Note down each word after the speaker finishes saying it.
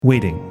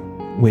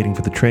Waiting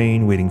for the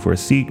train, waiting for a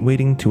seat,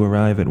 waiting to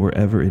arrive at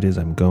wherever it is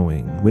I'm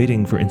going,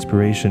 waiting for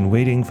inspiration,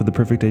 waiting for the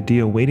perfect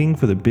idea, waiting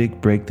for the big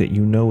break that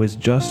you know is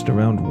just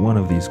around one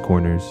of these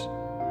corners.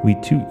 We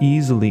too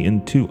easily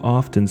and too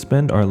often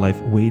spend our life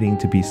waiting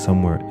to be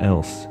somewhere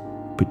else,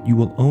 but you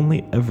will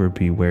only ever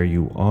be where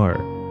you are,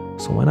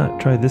 so why not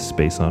try this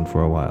space on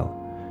for a while?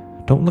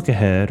 Don't look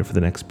ahead or for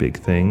the next big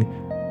thing.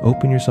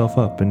 Open yourself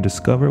up and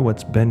discover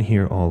what's been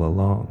here all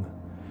along.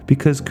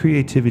 Because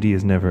creativity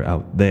is never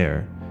out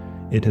there.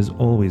 It has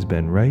always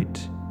been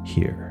right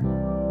here.